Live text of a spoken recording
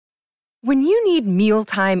When you need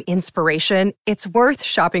mealtime inspiration, it's worth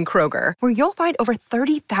shopping Kroger, where you'll find over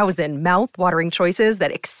 30,000 mouth-watering choices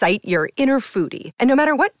that excite your inner foodie. And no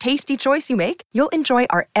matter what tasty choice you make, you'll enjoy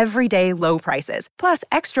our everyday low prices, plus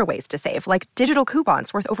extra ways to save, like digital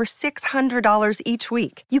coupons worth over $600 each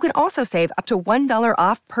week. You can also save up to $1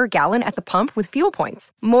 off per gallon at the pump with fuel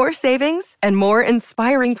points. More savings and more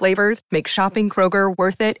inspiring flavors make shopping Kroger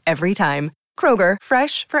worth it every time. Kroger,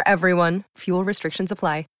 fresh for everyone. Fuel restrictions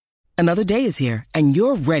apply. Another day is here, and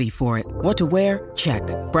you're ready for it. What to wear? Check.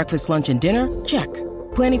 Breakfast, lunch, and dinner? Check.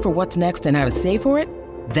 Planning for what's next and how to save for it?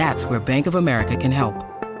 That's where Bank of America can help.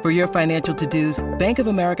 For your financial to-dos, Bank of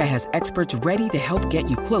America has experts ready to help get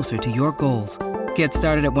you closer to your goals. Get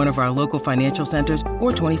started at one of our local financial centers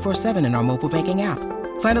or 24/7 in our mobile banking app.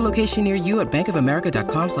 Find a location near you at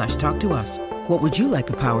bankofamerica.com/talktous. What would you like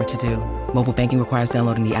the power to do? Mobile banking requires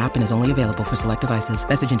downloading the app and is only available for select devices.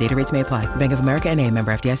 Message and data rates may apply. Bank of America N.A.,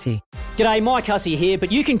 member FDIC. G'day, Mike Hussey here,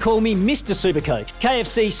 but you can call me Mr. Supercoach.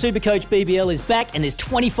 KFC Supercoach BBL is back and there's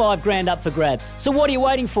 25 grand up for grabs. So what are you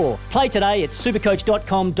waiting for? Play today at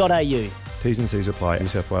supercoach.com.au. T's and C's apply. New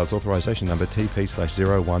South Wales authorisation number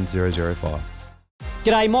TP/01005.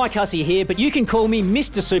 G'day, Mike Hussey here, but you can call me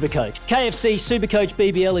Mr. Supercoach. KFC Supercoach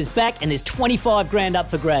BBL is back and there's 25 grand up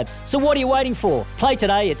for grabs. So what are you waiting for? Play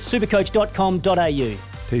today at supercoach.com.au.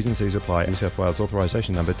 T's and C's apply. New South Wales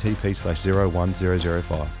authorisation number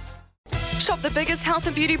TP/01005. Shop the biggest health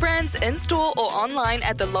and beauty brands in-store or online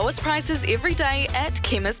at the lowest prices every day at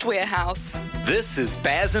Chemist Warehouse. This is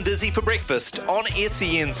Baz and Izzy for breakfast on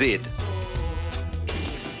SENZ.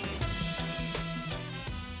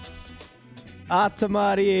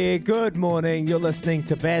 Atamari, good morning. You're listening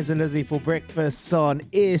to Baz and Izzy for breakfast on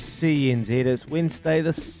SENZ. It's Wednesday,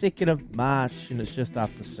 the 2nd of March, and it's just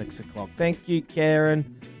after 6 o'clock. Thank you,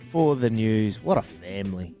 Karen, for the news. What a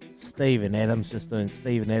family. Stephen Adams just doing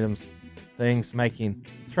Stephen Adams things,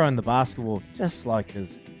 throwing the basketball just like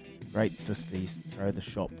his great sister used to throw the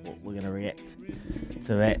shot put. We're going to react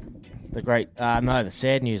to that. The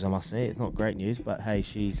sad news, I must say. It's not great news, but hey,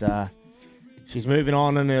 she's moving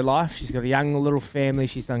on in her life. She's got a young little family.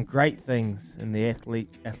 She's done great things in the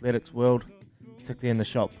athletics world, particularly in the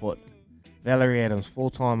shot put. Valerie Adams,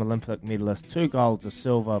 4-time Olympic medalist, 2 golds, a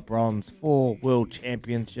silver, bronze, 4 world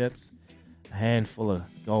championships, a handful of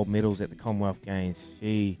gold medals at the Commonwealth Games.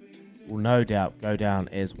 She will no doubt go down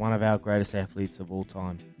as one of our greatest athletes of all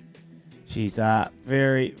time. She's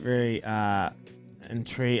very, very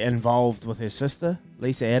involved with her sister,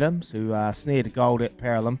 Lisa Adams, who snared gold at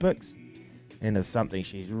Paralympics. And it's something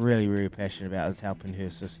she's really, really passionate about, is helping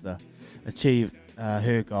her sister achieve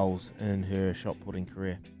her goals in her shot-putting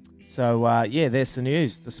career. So, that's the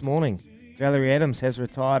news this morning. Valerie Adams has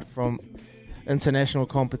retired from international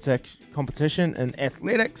competition in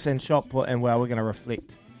athletics and shot put, and we're going to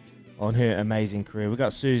reflect on her amazing career. We've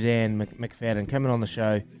got Suzanne McFadden coming on the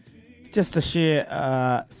show just to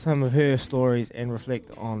share some of her stories and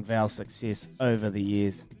reflect on Val's success over the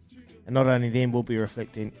years. And not only then, we'll be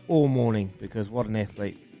reflecting all morning, because what an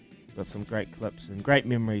athlete. Got some great clips and great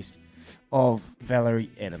memories of Valerie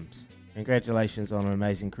Adams. Congratulations on an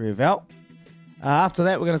amazing career, Val. After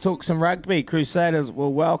that, we're going to talk some rugby. Crusaders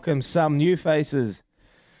will welcome some new faces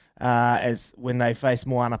as when they face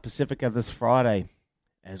Moana Pacifica this Friday.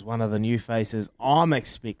 As one of the new faces, I'm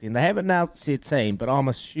expecting, they haven't announced their team, but I'm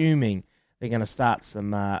assuming they're going to start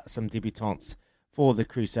some debutants for the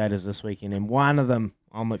Crusaders this weekend. And one of them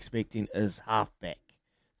I'm expecting is halfback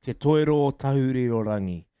Te Toiro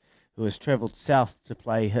Tahuriorangi, who has travelled south to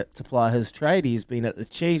ply his trade. He's been at the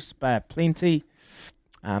Chiefs, Bay of Plenty,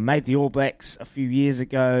 made the All Blacks a few years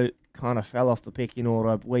ago, kind of fell off the pecking order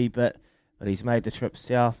a wee bit, but he's made the trip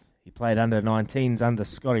south. He played under 19s under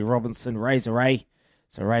Scotty Robinson, Razor Ray.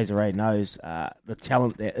 So Razor Ray knows the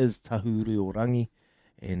talent that is Tahuriorangi,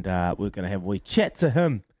 and we're going to have a wee chat to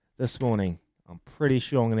him this morning. I'm pretty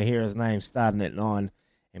sure I'm going to hear his name starting at 9,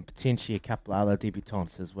 and potentially a couple of other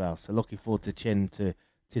debutants as well. So looking forward to chatting to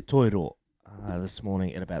Te Toiro this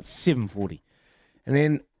morning at about 7:40. And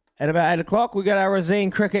then at about 8 o'clock, we got our Rosine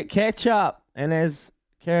cricket catch-up. And as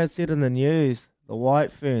Karen said in the news, the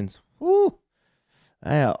White Ferns,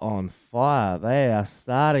 they are on fire. They are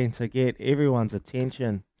starting to get everyone's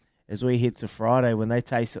attention as we head to Friday when they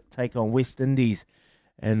take on West Indies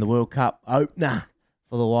in the World Cup opener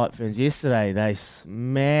for the White Ferns. Yesterday, they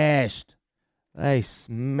smashed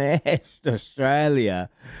Australia.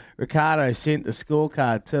 Ricardo sent the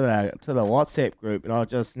scorecard to the WhatsApp group, and I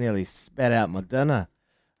just nearly spat out my dinner.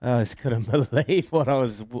 I just couldn't believe what I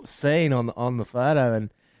was seeing on the photo,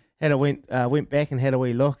 and went back and had a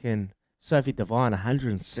wee look, and Sophie Devine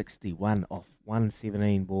 161 off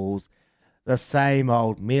 117 balls. the same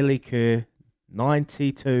old Millie Kerr,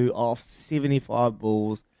 92 off 75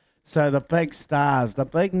 balls. So the big stars, the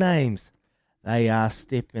big names, they are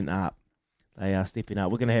stepping up. They are stepping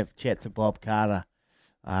up. We're going to have a chat to Bob Carter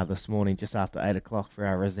this morning just after 8 o'clock for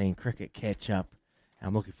our Racine cricket catch-up.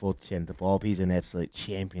 I'm looking forward to chatting to Bob. He's an absolute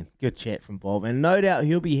champion. Good chat from Bob. And no doubt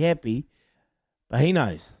he'll be happy, but he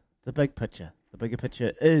knows the big picture. The bigger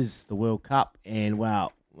picture is the World Cup. And,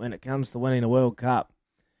 wow, when it comes to winning a World Cup,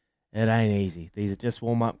 it ain't easy. These are just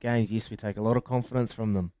warm-up games. Yes, we take a lot of confidence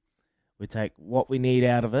from them. We take what we need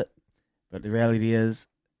out of it. But the reality is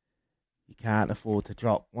you can't afford to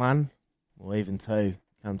drop one or even two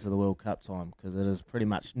come to the World Cup time because it is pretty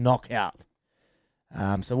much knockout.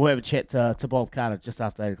 So we'll have a chat to Bob Carter just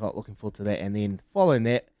after 8 o'clock. Looking forward to that. And then following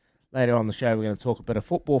that, later on the show, we're going to talk a bit of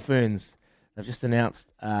football, Ferns. They've just announced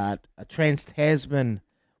a Trans-Tasman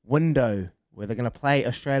window where they're going to play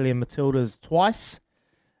Australian Matildas twice,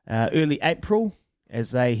 early April,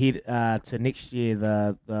 as they head to next year,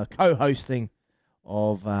 the co-hosting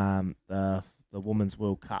of the Women's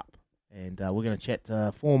World Cup. And we're going to chat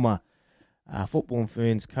to former Football and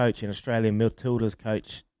Ferns coach and Australian Matildas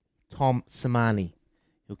coach, Tom Simani.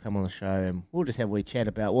 He'll come on the show and we'll just have a wee chat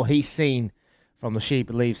about what he's seen from the She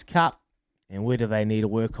Believes Cup and where do they need to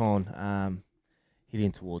work on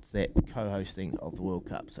heading towards that co-hosting of the World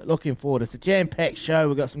Cup. So looking forward. It's a jam-packed show.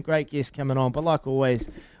 We've got some great guests coming on, but like always,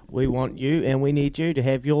 we want you and we need you to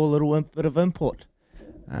have your little bit of input.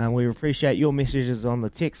 We appreciate your messages on the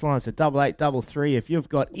text line, so 8833 if you've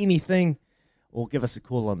got anything, or give us a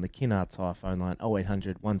call on the Kennard Tyre phone line,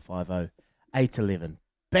 0800 150 811.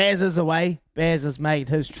 Baz is away. Baz has made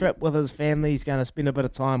his trip with his family. He's going to spend a bit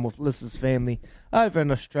of time with Liz's family over in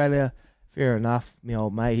Australia. Fair enough, my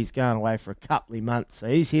old mate. He's going away for a couple of months, so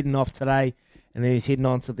he's heading off today, and then he's heading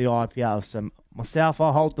on to the IPL. So myself,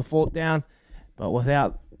 I'll hold the fort down, but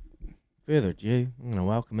without further ado, I'm going to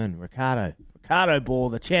welcome in Ricardo Ball,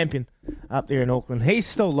 the champion up there in Auckland. He's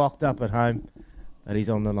still locked up at home, but he's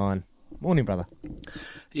on the line. Morning, brother.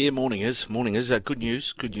 Yeah, morning is. Good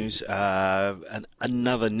news.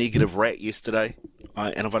 Another negative rat yesterday,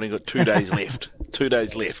 and I've only got 2 days left. 2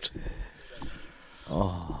 days left.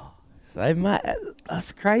 Oh, so mate,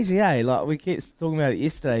 that's crazy, eh? Like we kept talking about it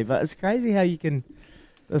yesterday, but it's crazy how you can,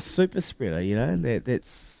 the super spreader, you know, that's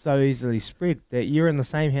so easily spread that you're in the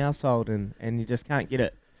same household and you just can't get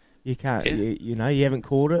it. You can't, yeah. you know, you haven't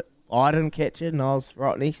caught it. I didn't catch it, and I was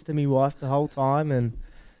right next to my wife the whole time, and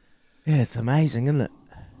yeah, it's amazing, isn't it?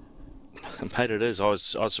 Mate, it is. I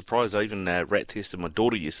was surprised. I even rat tested my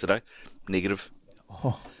daughter yesterday, negative.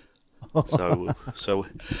 Oh. So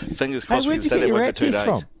fingers crossed we can stay that way for 2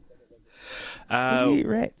 days. Where did you get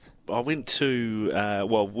your rats? I went to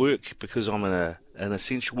work because I'm an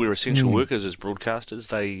essential. We're essential workers as broadcasters.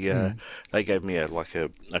 They gave me a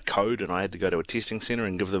code, and I had to go to a testing centre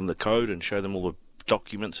and give them the code and show them all the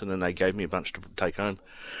documents, and then they gave me a bunch to take home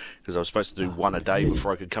because I was supposed to do one a day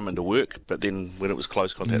before I could come into work. But then when it was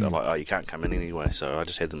close contact, they're like, "Oh, you can't come in anyway." So I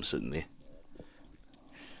just had them sitting there.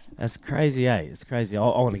 That's crazy, eh? It's crazy. I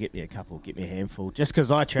want to get me a couple, get me a handful, just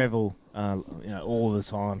because I travel, all the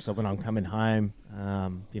time. So when I'm coming home,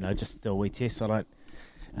 just do a wee test. I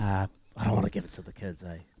don't want to give it to the kids,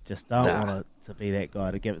 eh? Just don't want it to be that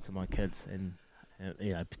guy to give it to my kids, and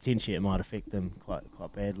potentially it might affect them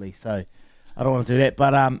quite badly. So I don't want to do that.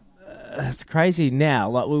 But it's crazy now.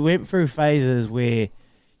 Like we went through phases where,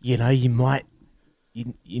 you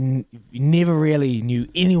never really knew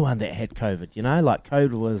anyone that had COVID, like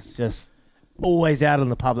COVID was just always out in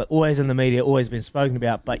the public, always in the media, always been spoken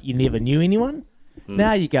about, but you never knew anyone.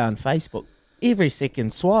 Now you go on Facebook, every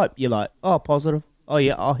second swipe, you're like, oh, positive, oh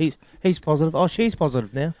yeah, oh he's positive, oh she's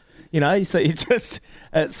positive now, so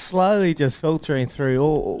it's slowly just filtering through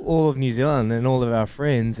all of New Zealand and all of our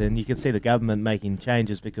friends, and you can see the government making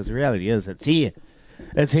changes because the reality is it's here.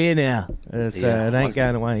 It's here now. It ain't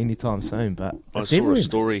going away anytime soon. But I saw a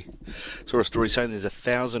story saying there's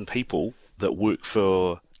 1,000 people that work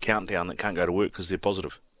for Countdown that can't go to work because they're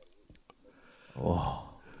positive.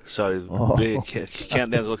 Countdown's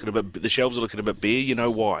looking a bit. The shelves are looking a bit bare. You know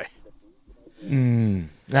why? No,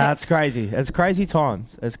 it's crazy. It's crazy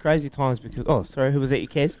times. It's crazy times because... Oh, sorry, who was that, you,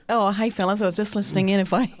 Kaz? Oh, hey, fellas. I was just listening in.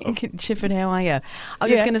 If I can chip in, how are you? I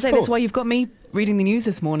was just going to say, that's why you've got me reading the news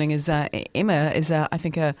this morning, is Emma is, I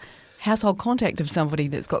think, a household contact of somebody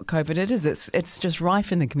that's got COVID. It's just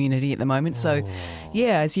rife in the community at the moment. So,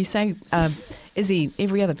 as you say, Izzy,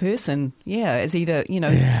 every other person, is either,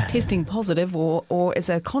 testing positive or is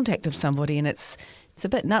a contact of somebody, and it's a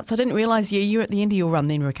bit nuts. I didn't realise you're at the end of your run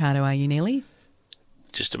then, Ricardo, are you, nearly?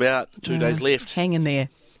 Just about 2 days left. Hang in there.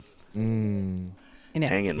 Hang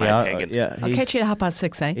in, mate. Hang in. I'll catch you at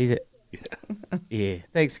 6:30, eh? Yeah,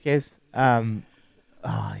 thanks, Kaz.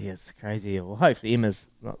 It's crazy. Well, hopefully Emma's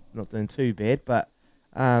not doing too bad, but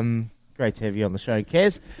great to have you on the show,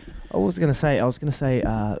 Kaz. I was gonna say,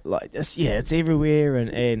 it's everywhere,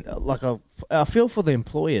 and like I feel for the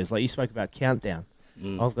employers. Like you spoke about Countdown.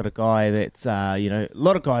 I've got a guy that's a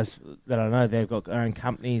lot of guys that I know, they've got their own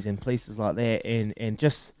companies and places like that, and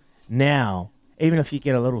just now, even if you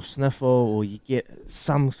get a little sniffle or you get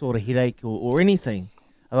some sort of headache or anything,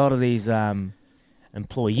 a lot of these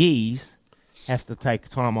employees have to take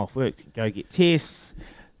time off work to go get tests,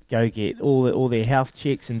 go get all their health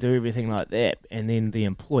checks and do everything like that. And then the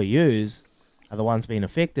employers are the ones being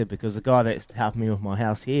affected, because the guy that's helping me with my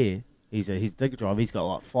house here, he's digger driver, he's got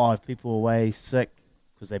like 5 people away sick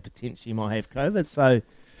because they potentially might have COVID. So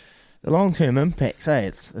the long-term impacts,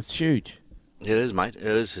 it's huge. It is, mate. It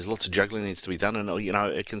is. There's lots of juggling needs to be done, and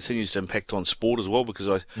it continues to impact on sport as well, because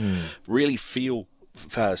I really feel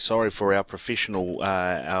sorry for our professional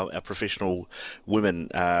women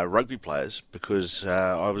rugby players, because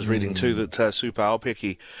I was reading too that Super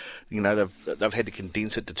Aupiki, they've had to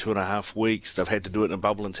condense it to 2.5 weeks. They've had to do it in a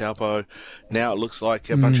bubble in Taupo. Now it looks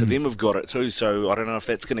like a bunch of them have got it too. So I don't know if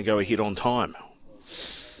that's going to go ahead on time.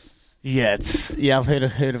 Yeah, I've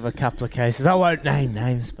heard of a couple of cases. I won't name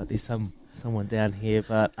names, but there's someone down here.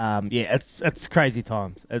 But it's crazy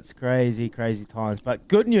times. It's crazy times. But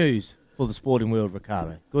good news for the sporting world,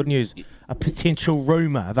 Ricardo. Good news. A potential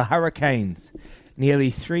rumour. The Hurricanes. Nearly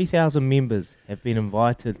 3,000 members have been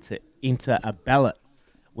invited to enter a ballot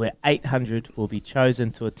where 800 will be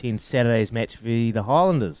chosen to attend Saturday's match for the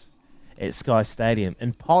Highlanders at Sky Stadium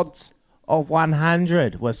in pods of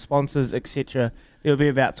 100 with sponsors, etc. There will be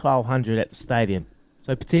about 1,200 at the stadium.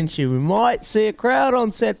 So potentially we might see a crowd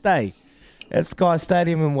on Saturday at Sky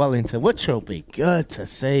Stadium in Wellington, which will be good to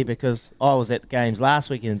see, because I was at the games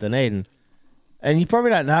last weekend in Dunedin, and you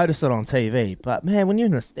probably don't notice it on TV, but man, when you're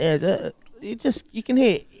in the stands, you can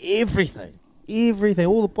hear everything,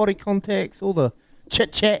 all the body contacts, all the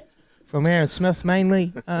chit-chat from Aaron Smith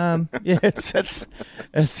mainly.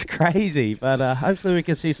 It's crazy, but hopefully we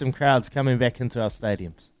can see some crowds coming back into our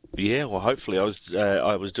stadiums. Yeah, well, hopefully. I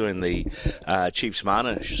was doing the Chiefs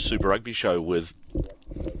Mana Super Rugby show with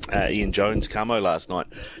Ian Jones Camo last night,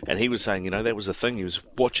 and he was saying, that was the thing. He was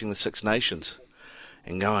watching the Six Nations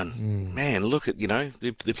and going, man, look at,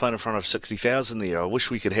 they're playing in front of 60,000 there. I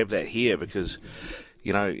wish we could have that here, because,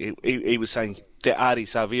 he was saying that Ardie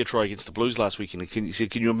Savea try against the Blues last weekend. He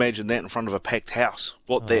said, can you imagine that in front of a packed house?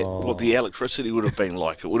 What the electricity would have been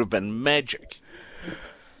like? It would have been magic.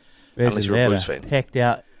 Unless you're a Blues fan. Packed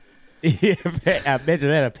out. Yeah, imagine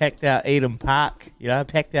that, a packed out Eden Park.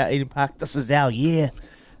 This is our year.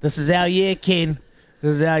 Ken.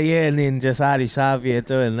 This is our year. And then just Ardie Savea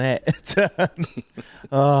doing that.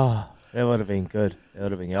 Oh, that would have been good. I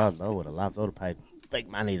would have loved. I would have paid big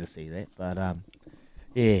money to see that. But,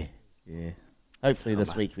 yeah. Hopefully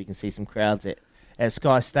this week we can see some crowds at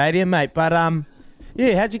Sky Stadium, mate. But,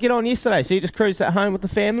 how'd you get on yesterday? So you just cruised at home with the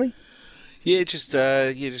family? Yeah, just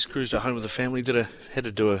cruised at home with the family. Had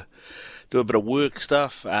to do a bit of work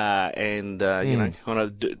stuff, and kind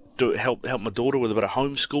of help my daughter with a bit of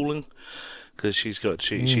homeschooling, because she's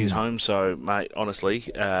home. So, mate, honestly,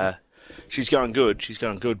 she's going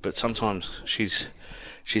good. But sometimes she's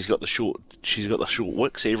got the short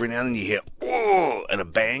wicks. Every now and then you hear and a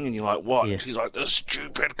bang, and you're like, what? Yeah. She's like, the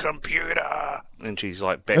stupid computer, and she's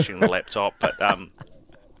like bashing the laptop, but.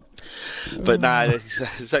 But no,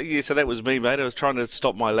 so that was me, mate. I was trying to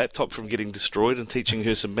stop my laptop from getting destroyed and teaching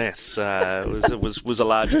her some maths. It was a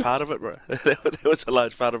large part of it. That was a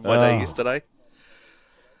large part of my day yesterday.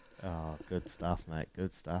 Oh, good stuff, mate.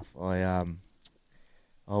 Good stuff. I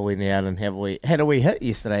went out and had a wee hit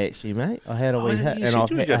yesterday, actually, mate. I had a wee hit, and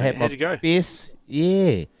I had my best.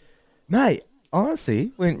 Yeah, mate.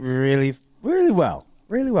 Honestly, went really, really well.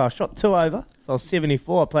 Really well. I shot 2 over, so I was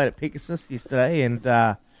 74. I played at Pegasus yesterday, and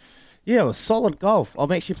it was solid golf.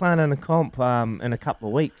 I'm actually playing in a comp in a couple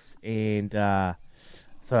of weeks, and so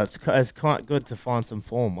it's quite good to find some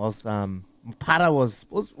form. My putter was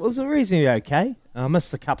reasonably okay. I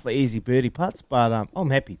missed a couple of easy birdie putts, but I'm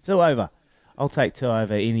happy. 2 over. I'll take 2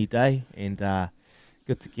 over any day, and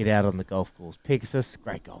good to get out on the golf course. Pegasus,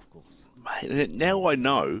 great golf course. Mate, now I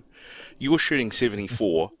know you're shooting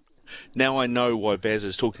 74. Now I know why Baz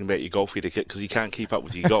is talking about your golf etiquette, because you can't keep up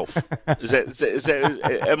with your golf. Is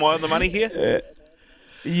that am I on the money here?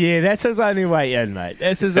 Yeah, that's his only way in, mate.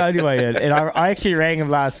 That's his only way in. And I actually rang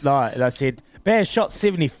him last night, and I said, Baz shot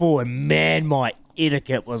 74, and man, my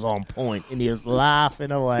etiquette was on point. And he was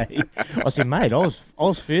laughing away. I said, mate, I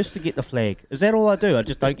was first to get the flag. Is that all I do? I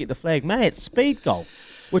just don't get the flag. Mate, it's speed golf.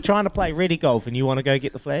 We're trying to play ready golf and you want to go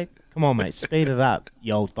get the flag? Come on, mate. Speed it up,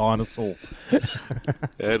 you old dinosaur.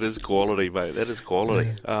 That is quality, mate. That is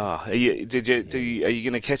quality. Are you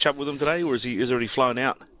going to catch up with him today, or is he already flown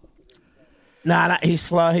out? No, he's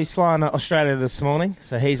flying to Australia this morning,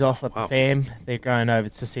 so he's off with the fam. They're going over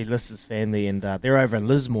to see Liz's family, and they're over in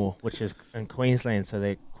Lismore, which is in Queensland, so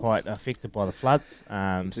they're quite affected by the floods.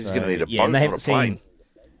 He's going to need a boat, not a plane.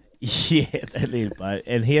 Yeah, they need a boat.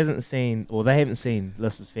 And they haven't seen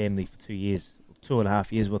Liz's family for 2 years,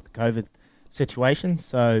 2.5 years with the COVID situation,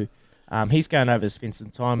 so he's going over to spend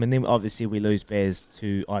some time, and then obviously we lose Baz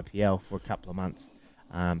to IPL for a couple of months.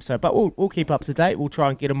 But we'll keep up to date. We'll try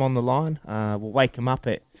and get him on the line. We'll wake him up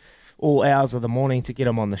at all hours of the morning to get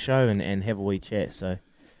him on the show and have a wee chat. So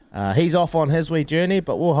he's off on his wee journey,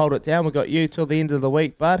 but we'll hold it down. We've got you till the end of the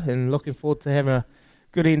week, bud, and looking forward to having a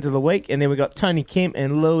good end of the week. And then we've got Tony Kemp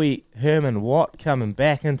and Louis Herman Watt coming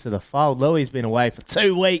back into the fold. Louis's been away for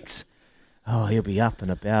 2 weeks. Oh, he'll be up and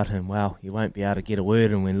about, and well, you won't be able to get a word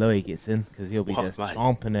in when Louis gets in because he'll be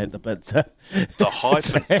chomping at the bit. The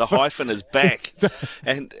hyphen is back,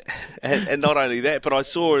 and not only that, but I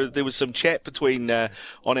saw there was some chat between on our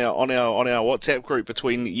WhatsApp group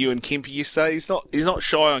between you and Kempy yesterday. He's not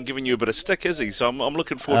shy on giving you a bit of stick, is he? So I'm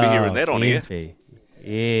looking forward to hearing that on here.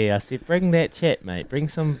 Yeah, I said bring that chat, mate. Bring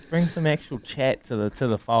some actual chat to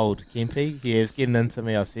the fold, Kempy. He was getting into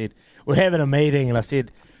me. I said we're having a meeting, and I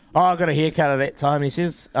said, oh, I got a haircut at that time. And he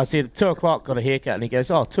says, I said, 2 o'clock, got a haircut. And he goes,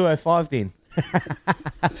 2:05 then.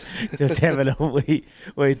 Just having a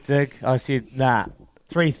wee dig. I said, nah,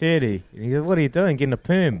 3:30. And he goes, what are you doing, getting a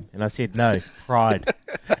perm? And I said, no, pride.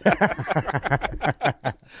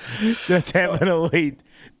 Just having a wee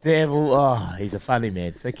devil. Oh, he's a funny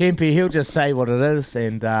man. So Kempy, he'll just say what it is.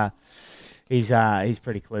 And he's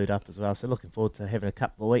pretty clued up as well. So looking forward to having a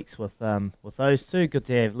couple of weeks with those two. Good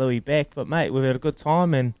to have Louis back. But, mate, we've had a good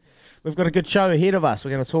time and we've got a good show ahead of us. We're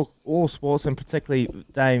going to talk all sports, and particularly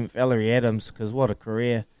Dame Valerie Adams, because what a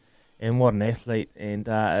career and what an athlete. And,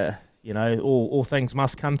 all things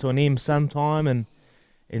must come to an end sometime.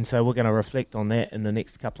 And so we're going to reflect on that in the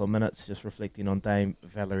next couple of minutes, just reflecting on Dame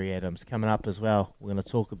Valerie Adams. Coming up as well, we're going to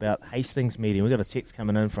talk about Hastings meeting. We've got a text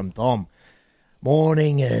coming in from Dom.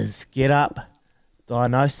 Morning is get up,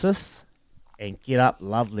 diagnosis, and get up,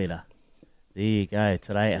 love letter. There you go.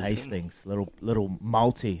 Today at Hastings, little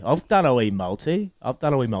multi. I've done a wee multi. I've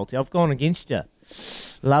gone against you.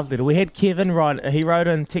 Love letter. We had Kevin write. He wrote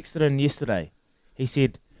in, texted in yesterday. He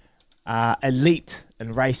said, elite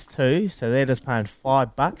in race 2, so that is paying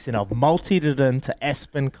 $5, and I've multied it into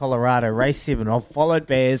Aspen, Colorado, race 7. I've followed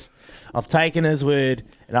Baz. I've taken his word,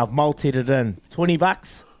 and I've multied it in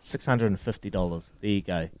 $20, $650. There you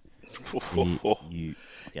go. You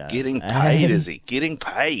go. Getting paid, is he? Getting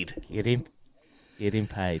paid. Get him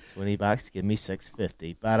paid. $20, give me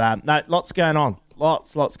 $650. But no, lots going on.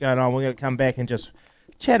 Lots going on. We're going to come back and just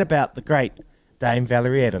chat about the great Dame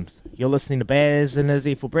Valerie Adams. You're listening to Baz and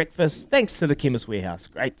Izzy for breakfast. Thanks to the Chemist Warehouse.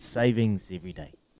 Great savings every day.